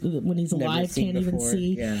eyes, when he's alive, can't even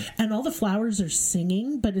see. Yeah. And all the flowers are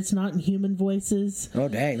singing, but it's not in human voices. Oh,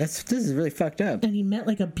 dang. This is really fucked up. And he met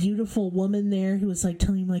like a beautiful woman there who was like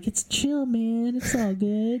telling him, like, it's chill, man. It's all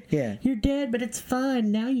good. Yeah. You're dead, but it's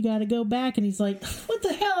fine. Now you got to go back. And he's like, what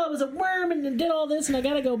the hell? I was a worm and did all this and I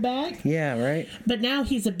got to go back. Yeah, right. But now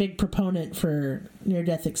he's a big proponent for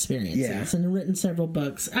near-death experiences and written several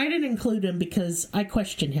books. I didn't include him because I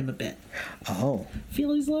question him a bit. Oh.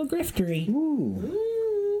 Feel he's a little griftery.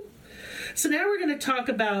 Ooh. So now we're going to talk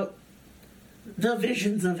about the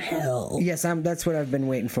visions of hell. Yes, that's what I've been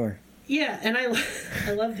waiting for. Yeah, and I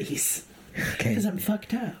love these. Okay. Because I'm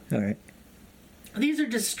fucked up. All right. These are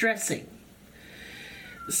distressing.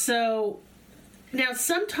 So... Now,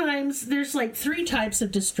 sometimes there's like 3 types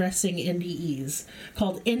of distressing NDEs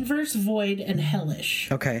called inverse, void, and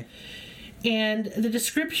hellish. Okay. And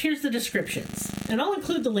here's the descriptions. And I'll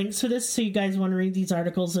include the links for this so you guys want to read these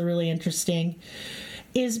articles. They're really interesting.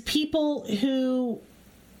 Is people who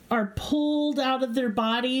are pulled out of their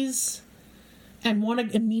bodies and want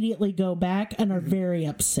to immediately go back and are very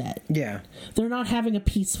upset. Yeah. They're not having a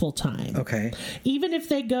peaceful time. Okay. Even if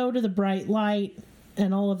they go to the bright light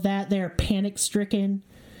and all of that, they're panic-stricken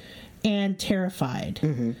and terrified.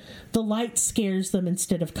 Mm-hmm. The light scares them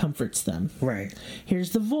instead of comforts them. Right.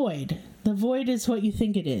 Here's the void. The void is what you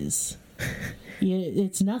think it is.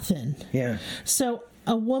 It's nothing. Yeah. So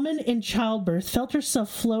A woman in childbirth felt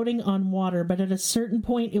herself floating on water, but at a certain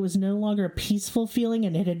point it was no longer a peaceful feeling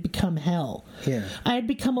and it had become hell. Yeah. I had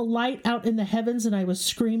become a light out in the heavens and I was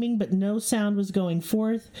screaming, but no sound was going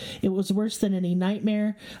forth. It was worse than any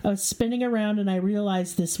nightmare. I was spinning around and I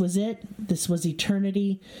realized this was it. This was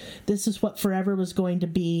eternity. This is what forever was going to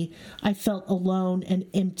be. I felt alone and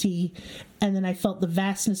empty, and then I felt the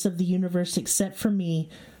vastness of the universe except for me.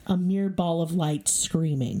 A mere ball of light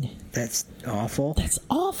screaming. That's awful. That's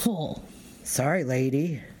awful. Sorry,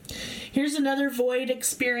 lady. Here's another void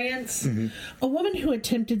experience. A woman who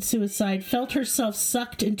attempted suicide felt herself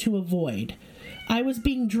sucked into a void. I was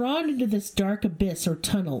being drawn into this dark abyss or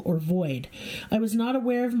tunnel or void. I was not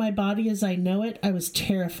aware of my body as I know it. I was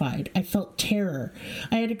terrified. I felt terror.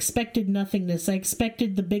 I had expected nothingness. I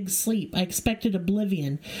expected the big sleep. I expected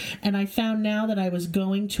oblivion. And I found now that I was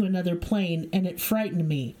going to another plane, and it frightened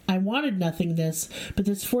me. I wanted nothingness, but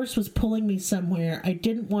this force was pulling me somewhere. I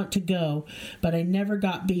didn't want to go, but I never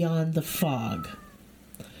got beyond the fog.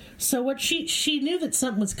 So what she knew that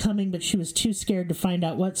something was coming, but she was too scared to find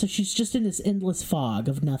out what, so she's just in this endless fog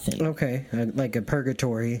of nothing. Okay, like a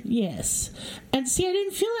purgatory. Yes. And see, I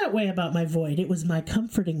didn't feel that way about my void. It was my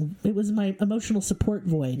emotional support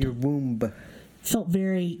void. Your womb. Felt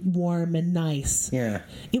very warm and nice. Yeah.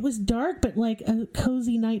 It was dark, but like a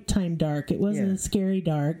cozy nighttime dark. It wasn't a scary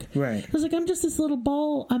dark. Right. It was like, I'm just this little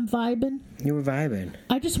ball. I'm vibing. You were vibing.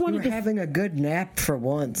 I just wanted You were having a good nap for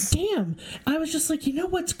once. Damn. I was just like, you know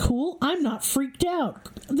what's cool? I'm not freaked out.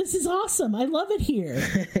 This is awesome. I love it here.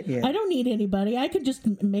 Yeah. I don't need anybody. I could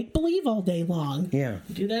just make believe all day long. Yeah.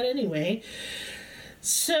 Do that anyway.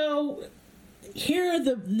 So here are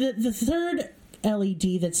the third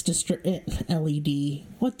LED that's LED.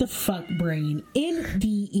 What the fuck, brain?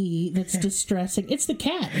 NDE that's distressing. It's the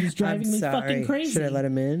cat who's driving me fucking crazy. Should I let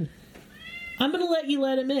him in? I'm gonna let you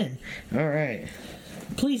let him in. All right.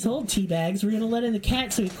 Please hold, teabags. We're gonna let in the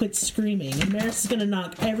cat so he quits screaming. And Merris is gonna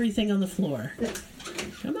knock everything on the floor.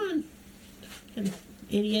 Come on,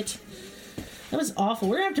 idiot. That was awful.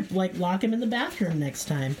 We're gonna have to like lock him in the bathroom next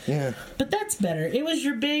time. Yeah. But that's better. It was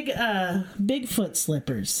your Bigfoot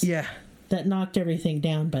slippers. Yeah. That knocked everything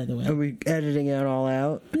down, by the way. Are we editing it all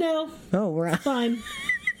out? No. Oh, we're out. Fine.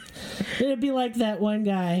 It'd be like that one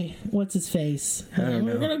guy. What's his face? I don't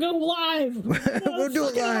know. We're gonna go live. We'll do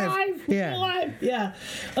it live. Yeah. Do it live. Yeah.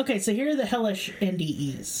 Okay, so here are the hellish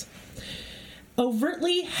NDEs.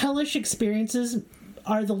 Overtly hellish experiences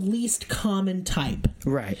are the least common type.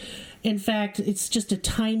 Right. In fact, it's just a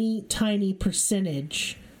tiny, tiny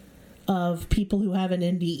percentage of people who have an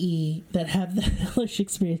NDE that have the hellish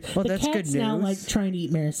experience. Well, the that's cat's good news. now like trying to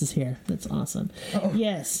eat Merris's hair. That's awesome. Oh.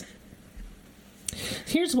 Yes.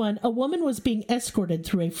 Here's one. A woman was being escorted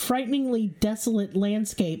through a frighteningly desolate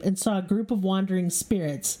landscape and saw a group of wandering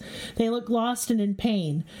spirits. They looked lost and in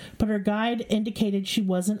pain, but her guide indicated she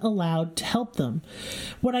wasn't allowed to help them.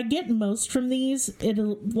 What I get most from these,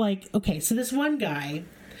 so this one guy,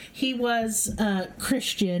 he was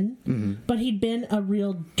Christian, but he'd been a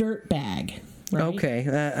real dirtbag. Right?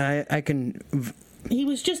 Okay, I can... He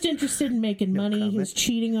was just interested in making money. comment. He was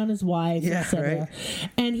cheating on his wife, etc. Right.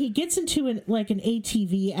 And he gets into an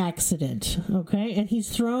ATV accident, okay? And he's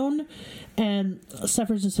thrown and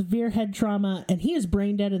suffers a severe head trauma, and he is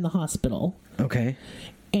brain dead in the hospital. Okay.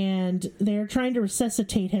 And they're trying to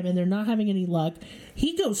resuscitate him, and they're not having any luck.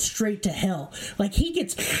 He goes straight to hell. Like, he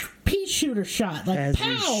gets pea shooter shot. Like, As pow!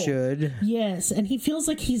 he should. Yes, and he feels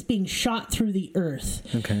like he's being shot through the earth.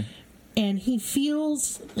 Okay. And he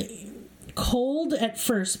feels cold at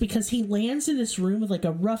first because he lands in this room with like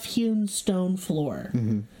a rough-hewn stone floor.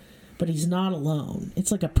 Mm-hmm. But he's not alone.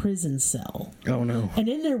 It's like a prison cell. Oh, no. And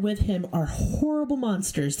in there with him are horrible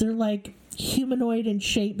monsters. They're like humanoid in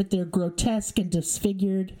shape, but they're grotesque and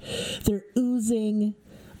disfigured. They're oozing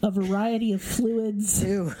a variety of fluids.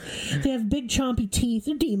 Ew. They have big chompy teeth.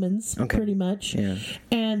 They're demons, pretty much. Yeah.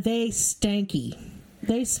 And they stanky.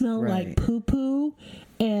 They smell like poo-poo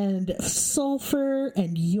and sulfur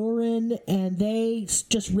and urine, and they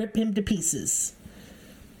just rip him to pieces.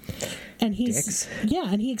 And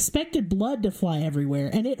and he expected blood to fly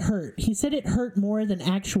everywhere, and it hurt. He said it hurt more than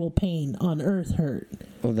actual pain on Earth hurt.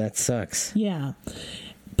 Well, that sucks. Yeah.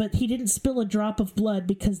 But he didn't spill a drop of blood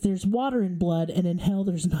because there's water in blood, and in hell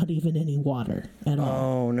there's not even any water at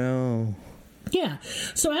all. Oh, no. Yeah.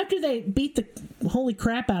 So after they beat the holy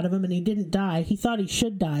crap out of him and he didn't die, he thought he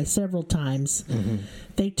should die several times. Mm-hmm.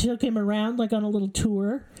 They took him around like on a little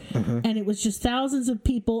tour, and it was just thousands of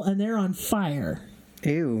people, and they're on fire.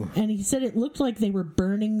 Ew. And he said it looked like they were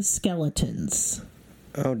burning skeletons.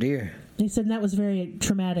 Oh, dear. He said that was very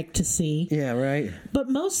traumatic to see. Yeah, right. But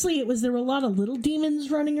mostly there were a lot of little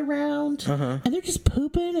demons running around. And they're just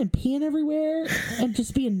pooping and peeing everywhere and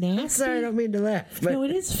just being nasty. I'm sorry, I don't mean to laugh. But... No,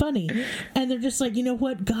 it is funny. And they're just like, you know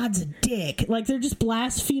what? God's a dick. Like, they're just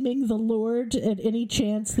blaspheming the Lord at any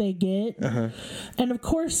chance they get. And of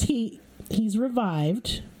course, he's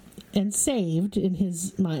revived and saved in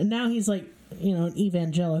his mind. Now he's like, an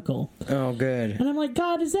evangelical. Oh, good. And I'm like,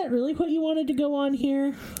 God, is that really what you wanted to go on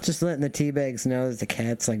here? Just letting the teabags know that the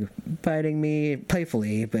cat's like biting me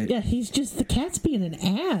playfully, but yeah, the cat's being an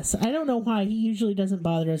ass. I don't know why. He usually doesn't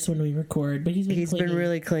bother us when we record, but he's been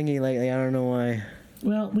really clingy lately. I don't know why.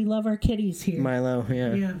 Well, we love our kitties here. Milo,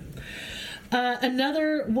 yeah.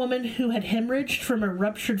 Another woman who had hemorrhaged from a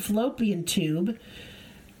ruptured fallopian tube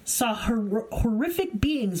saw horrific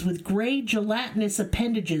beings with gray gelatinous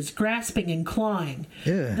appendages grasping and clawing.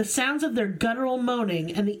 Ugh. The sounds of their guttural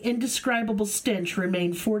moaning and the indescribable stench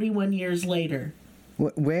remained 41 years later.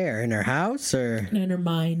 Where? In her house or? In her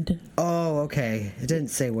mind. Oh, okay. It didn't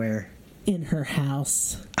say where. In her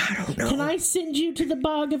house. I don't know. Can I send you to the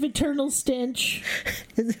bog of eternal stench?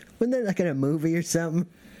 Wasn't that like in a movie or something?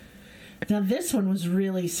 Now this one was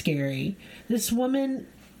really scary. This woman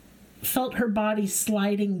felt her body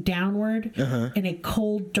sliding downward in a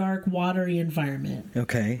cold, dark, watery environment.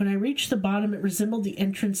 Okay. When I reached the bottom, it resembled the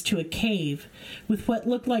entrance to a cave with what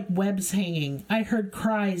looked like webs hanging. I heard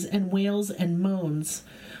cries and wails and moans.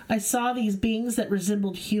 I saw these beings that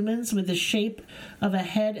resembled humans with the shape of a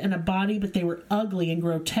head and a body, but they were ugly and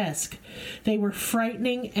grotesque. They were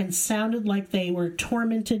frightening and sounded like they were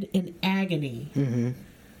tormented in agony.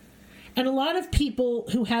 And a lot of people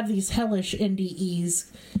who have these hellish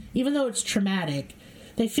NDEs, even though it's traumatic,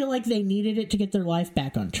 they feel like they needed it to get their life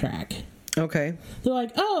back on track. Okay. They're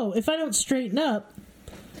like, oh, if I don't straighten up,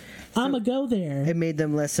 I'm going to go there. It made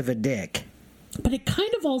them less of a dick. But it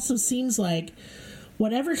kind of also seems like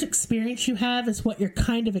whatever experience you have is what you're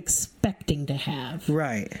kind of expecting to have.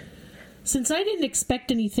 Right. Since I didn't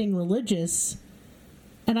expect anything religious...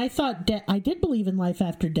 And I thought I did believe in life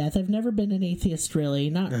after death. I've never been an atheist, really,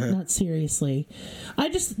 not seriously. I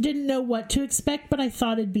just didn't know what to expect, but I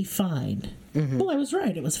thought it'd be fine. Well, I was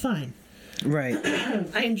right. It was fine. Right.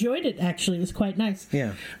 I enjoyed it, actually. It was quite nice.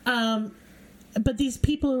 Yeah. But these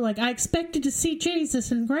people are like, I expected to see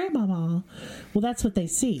Jesus and Grandmama. Well, that's what they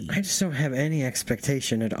see. I just don't have any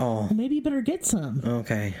expectation at all. Well, maybe you better get some.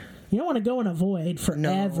 Okay. You don't want to go in a void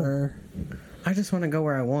forever. No. I just want to go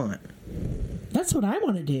where I want. That's what I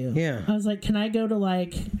want to do. Yeah. I was like, can I go to,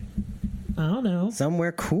 like, I don't know.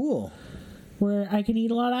 Somewhere cool. Where I can eat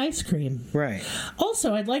a lot of ice cream. Right.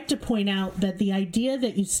 Also, I'd like to point out that the idea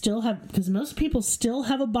that you still have, because most people still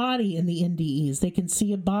have a body in the NDEs. They can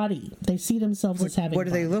see a body. They see themselves as having What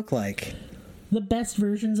do they look like? The best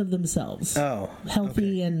versions of themselves. Oh.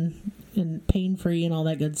 Healthy and pain-free and all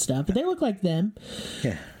that good stuff. But they look like them.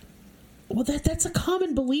 Yeah. Well, that's a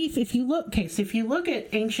common belief. If you look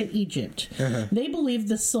at ancient Egypt, they believed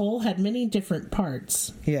the soul had many different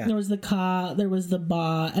parts. Yeah. There was the Ka, there was the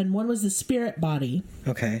Ba, and one was the spirit body.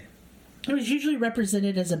 Okay. It was usually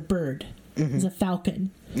represented as a bird, as a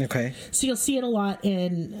falcon. Okay. So you'll see it a lot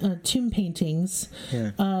in tomb paintings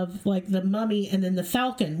of like the mummy and then the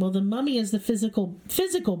falcon. Well, the mummy is the physical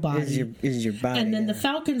body. Is your body. And then the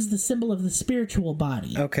falcon's the symbol of the spiritual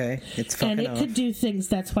body. Okay. It's fucking And it could do things.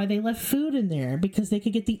 That's why they left food in there, because they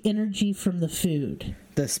could get the energy from the food.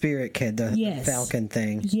 The spirit kid, the falcon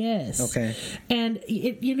thing. Yes. Okay. And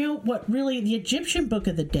you know what, really, the Egyptian Book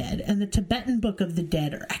of the Dead and the Tibetan Book of the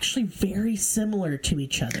Dead are actually very similar to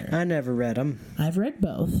each other. I never read them. I've read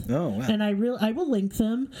both. Oh, wow. And I will link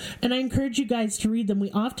them, and I encourage you guys to read them.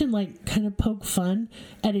 We often kind of poke fun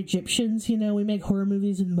at Egyptians. You know, we make horror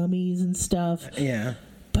movies and mummies and stuff. Yeah.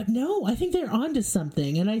 But no, I think they're onto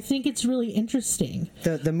something, and I think it's really interesting.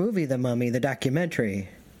 The movie The Mummy, the documentary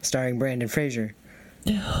starring Brandon Fraser.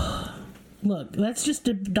 Look, that's just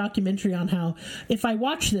a documentary on how if I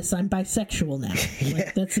watch this, I'm bisexual now.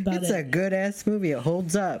 That's about it. It's a good-ass movie. It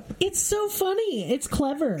holds up. It's so funny. It's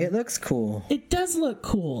clever. It looks cool. It does look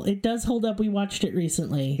cool. It does hold up. We watched it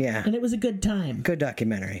recently. Yeah. And it was a good time. Good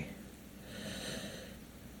documentary.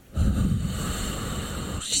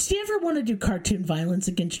 Do you ever want to do cartoon violence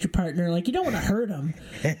against your partner? Like, you don't want to hurt them,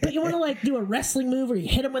 but you want to, do a wrestling move where you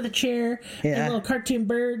hit them with a chair and little cartoon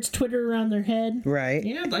birds twitter around their head. Right.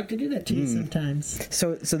 Yeah, I'd like to do that to you sometimes.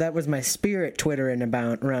 So that was my spirit twittering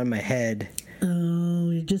around my head.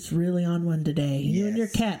 Oh, you're just really on one today. You and your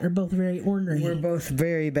cat are both very ornery. We're both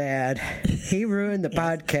very bad. He ruined the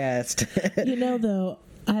podcast. You know, though,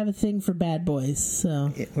 I have a thing for bad boys,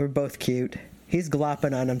 so... We're both cute. He's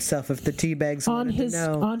glopping on himself if the tea bags wanted to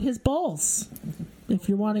know. On his balls. If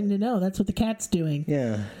you're wanting to know, that's what the cat's doing.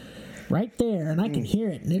 Yeah. Right there, and I can hear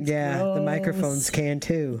it. And it's gross. The microphones can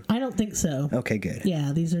too. I don't think so. Okay, good.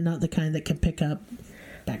 Yeah, these are not the kind that can pick up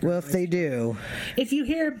background Well, if they do. If you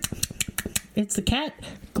hear, it's the cat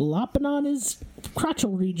glopping on his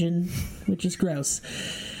crotchal region, which is gross.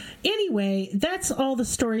 Anyway, that's all the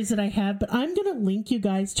stories that I have, but I'm going to link you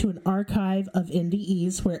guys to an archive of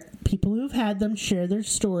NDEs where people who've had them share their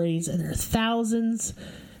stories, and there are thousands.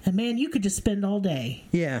 And man, you could just spend all day.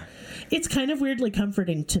 Yeah. It's kind of weirdly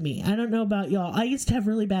comforting to me. I don't know about y'all. I used to have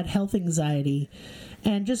really bad health anxiety.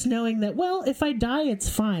 And just knowing that, well, if I die, it's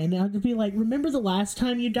fine. I'll be like, remember the last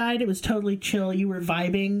time you died? It was totally chill. You were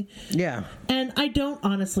vibing. Yeah. And I don't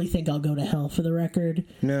honestly think I'll go to hell, for the record.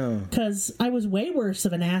 No. Because I was way worse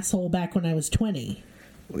of an asshole back when I was 20.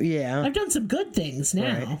 Yeah. I've done some good things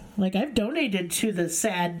now. Right. Like, I've donated to the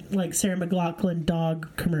sad, like, Sarah McLachlan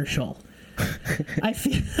dog commercial. I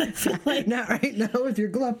feel like not right now. If you're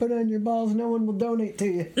glumping on your balls, no one will donate to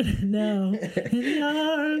you. No. In the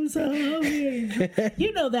arms of me.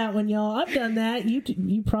 You know that one, y'all. I've done that.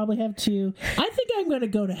 You probably have too. I think I'm going to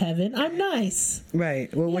go to heaven. I'm nice.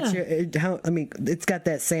 Right. Well, what's your? It's got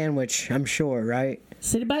that sandwich. I'm sure, right?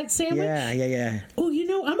 City Bite sandwich. Yeah. Oh,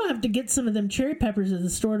 I'm gonna have to get some of them cherry peppers at the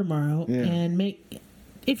store tomorrow and make.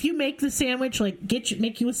 If you make the sandwich, like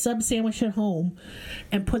make you a sub sandwich at home,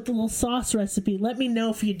 and put the little sauce recipe. Let me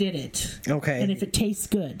know if you did it. Okay. And if it tastes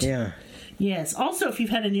good. Yeah. Yes. Also, if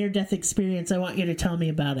you've had a near-death experience, I want you to tell me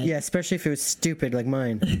about it. Yeah, especially if it was stupid like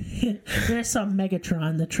mine. I saw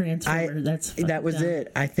Megatron, the Transformer. That was dumb.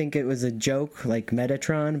 it. I think it was a joke, like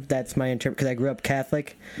Metatron. That's my interpret, because I grew up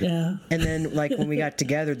Catholic. Yeah. And then, like, when we got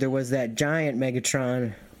together, there was that giant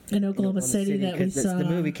Megatron in Oklahoma City that we saw. The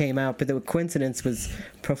movie came out, but the coincidence was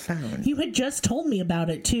profound. You had just told me about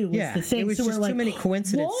it too. The thing. It was so just too many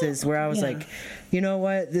coincidences where I was like, you know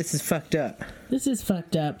what? This is fucked up. This is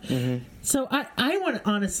fucked up. Mm-hmm. So I want,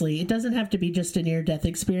 honestly, it doesn't have to be just a near-death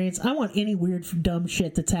experience. I want any weird, dumb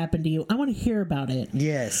shit that's happened to you. I want to hear about it.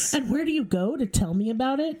 Yes. And where do you go to tell me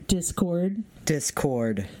about it? Discord.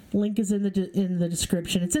 Link is in the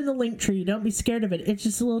description. It's in the link tree. Don't be scared of it. It's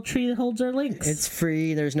just a little tree that holds our links. It's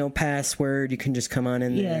free. There's no password. You can just come on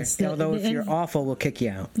in there. Yes. Although if you're awful, we'll kick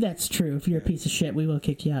you out. That's true. If you're a piece of shit, we will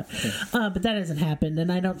kick you out. But that hasn't happened,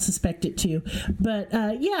 and I don't suspect it to. But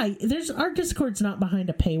our Discord's not behind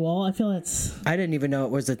a paywall. I feel that's. I didn't even know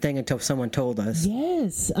it was a thing until someone told us.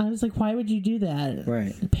 Yes, I was like, why would you do that?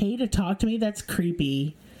 Right. Pay to talk to me? That's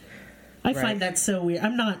creepy. I find that so weird.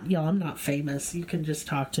 I'm not famous. You can just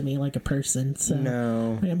talk to me like a person. So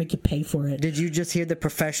no, I'm gonna make you pay for it. Did you just hear the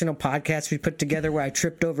professional podcast we put together where I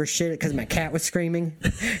tripped over shit because my cat was screaming?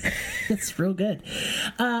 That's real good.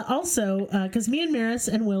 Also, because me and Merris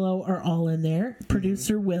and Willow are all in there.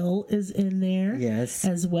 Producer Will is in there,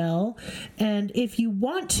 as well. And if you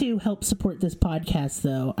want to help support this podcast,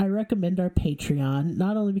 though, I recommend our Patreon.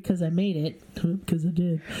 Not only because I made it, because I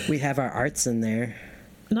did. We have our arts in there.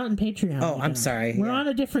 Not in Patreon. Oh, I'm sorry. We're on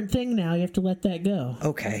a different thing now. You have to let that go.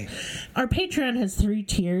 Okay. Our Patreon has 3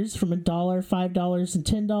 tiers from $1, $5, and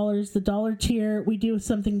 $10. The $1 tier, we do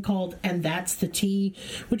something called And That's the Tea,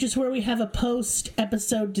 which is where we have a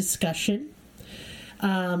post-episode discussion.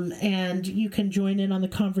 And you can join in on the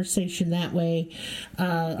conversation that way.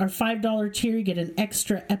 Our $5 tier, you get an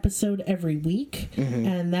extra episode every week,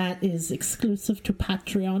 and that is exclusive to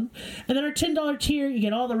Patreon. And then our $10 tier, you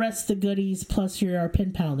get all the rest of the goodies, plus you're our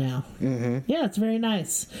pen pal now. Yeah, it's very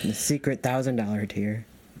nice. The secret $1,000 tier.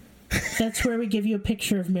 That's where we give you a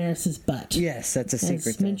picture of Merris's butt. Yes, that's a secret.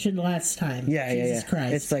 As mentioned last time. Jesus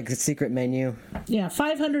Christ. It's like a secret menu. Yeah,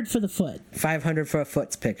 $500 for the foot. $500 for a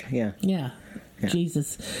foot's pick. Yeah.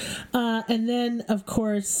 Jesus. And then, of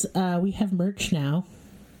course, we have merch now.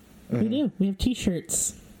 We do. We have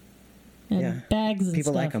T-shirts and bags and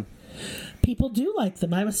People stuff. like them. People do like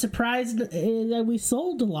them. I was surprised that we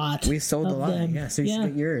sold a lot. We sold a lot, them. so you should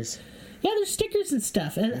get yours. Yeah, there's stickers and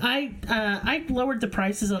stuff, and I lowered the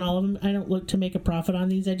prices on all of them. I don't look to make a profit on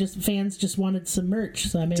these. Fans just wanted some merch,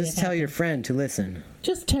 so I made it happen. Tell your friend to listen.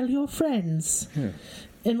 Just tell your friends.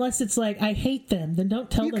 Unless it's like, I hate them, then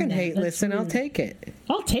don't tell them that. You can hate listen, rude. I'll take it.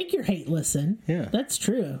 I'll take your hate listen. Yeah. That's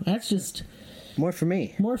true. That's just... More for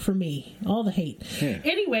me. All the hate. Yeah.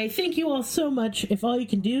 Anyway, thank you all so much. If all you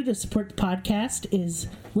can do to support the podcast is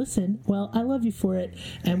listen, well, I love you for it,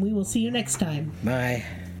 and we will see you next time. Bye.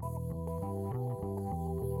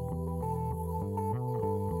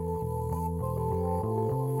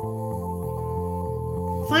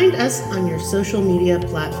 Find us on your social media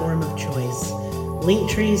platform of choice.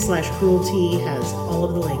 Linktree/Cruelty has all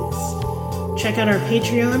of the links. Check out our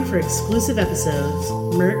Patreon for exclusive episodes,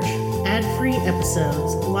 merch, ad-free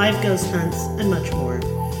episodes, live ghost hunts, and much more.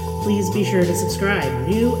 Please be sure to subscribe.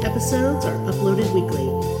 New episodes are uploaded weekly.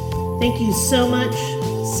 Thank you so much.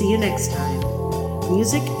 See you next time.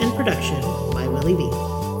 Music and production by Willie B.